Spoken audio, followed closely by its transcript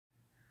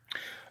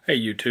Hey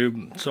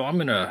YouTube, so I'm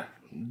gonna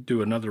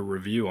do another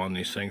review on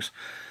these things.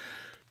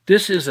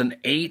 This is an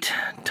 8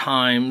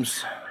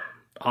 times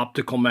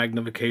optical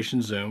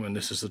magnification zoom, and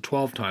this is a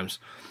 12 times.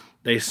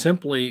 They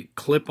simply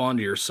clip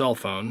onto your cell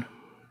phone,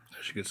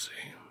 as you can see.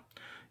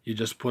 You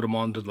just put them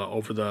onto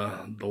over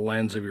the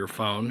lens of your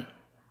phone.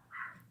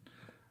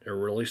 They're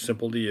really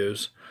simple to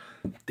use.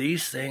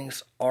 These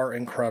things are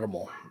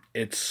incredible.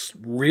 It's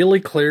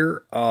really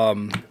clear.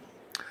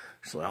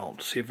 So I'll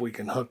see if we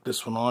can hook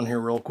this one on here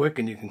real quick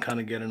and you can kind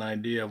of get an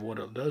idea of what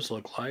it does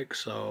look like.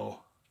 So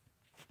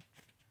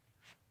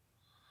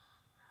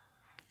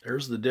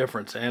there's the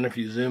difference. And if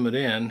you zoom it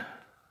in,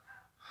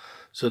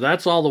 so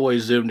that's all the way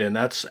zoomed in.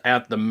 That's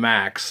at the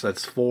max.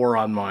 That's 4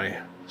 on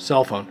my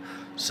cell phone.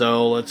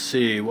 So let's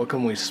see, what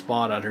can we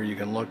spot out here you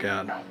can look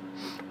at?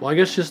 Well, I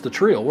guess just the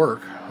tree will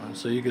work.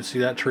 So you can see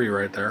that tree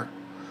right there.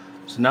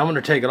 So now I'm going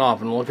to take it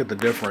off and look at the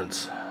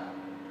difference.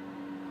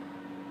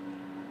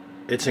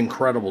 It's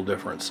incredible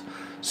difference.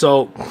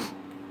 So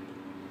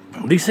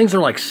these things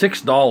are like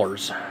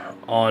 $6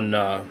 on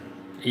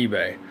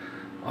eBay.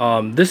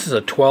 This is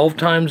a 12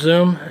 times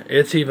zoom.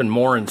 It's even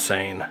more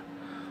insane.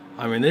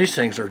 I mean, these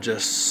things are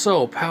just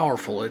so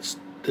powerful. It's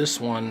this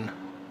one,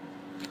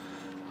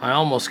 I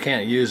almost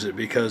can't use it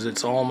because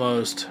it's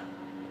almost,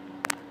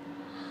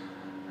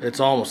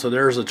 so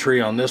there's a tree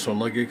on this one.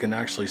 Look, you can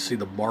actually see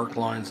the bark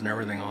lines and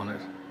everything on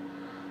it.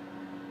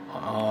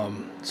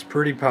 It's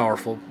pretty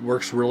powerful,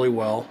 works really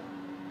well.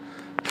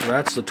 So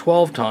that's the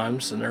 12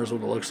 times, and there's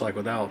what it looks like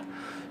without.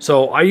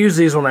 So I use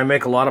these when I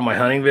make a lot of my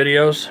hunting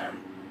videos.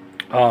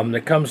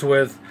 It comes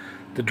with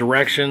the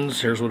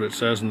directions. Here's what it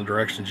says in the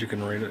directions. You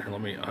can read it. Here,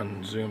 let me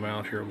unzoom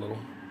out here a little.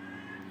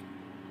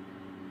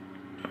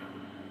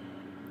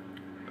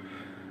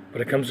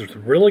 But it comes with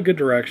really good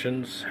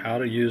directions, how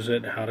to use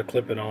it, how to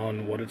clip it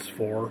on, what it's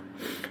for.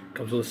 It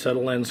comes with a set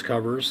of lens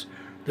covers.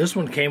 This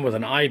one came with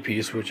an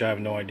eyepiece, which I have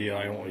no idea.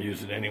 I won't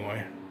use it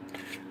anyway.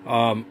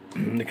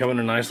 They come in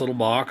a nice little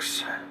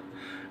box.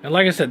 And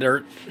like I said,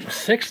 they're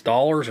 $6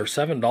 or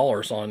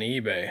 $7 on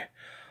eBay.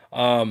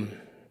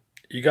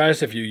 You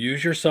guys, if you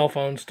use your cell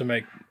phones to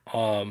make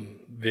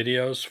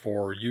videos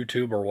for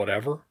YouTube or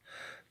whatever,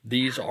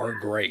 these are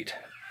great.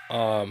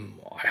 I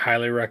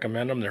highly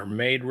recommend them. They're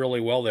made really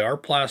well. They are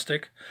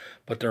plastic,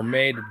 but they're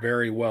made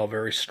very well,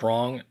 very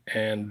strong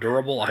and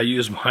durable. I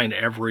use mine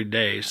every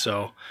day.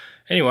 So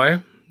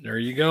anyway, there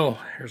you go.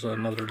 Here's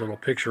another little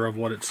picture of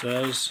what it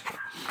says.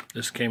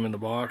 This came in the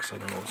box. I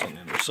don't know what's on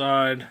the other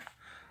side.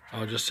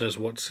 It just says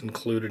what's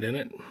included in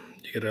it.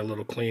 You get a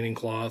little cleaning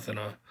cloth and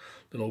a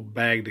little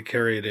bag to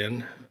carry it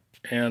in.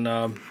 And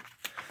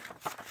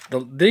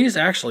these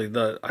actually,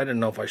 I didn't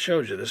know if I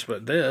showed you this,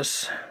 but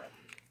this,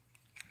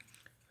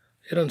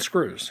 it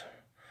unscrews.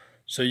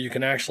 So you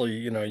can actually,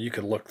 you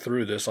could look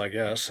through this, I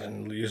guess,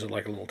 and use it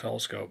like a little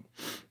telescope.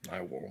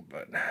 I won't,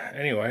 but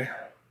anyway,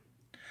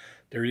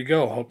 there you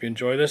go. Hope you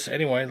enjoy this.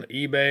 Anyway,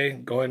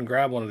 eBay, go ahead and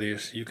grab one of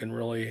these.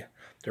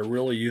 They're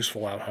really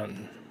useful out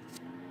hunting.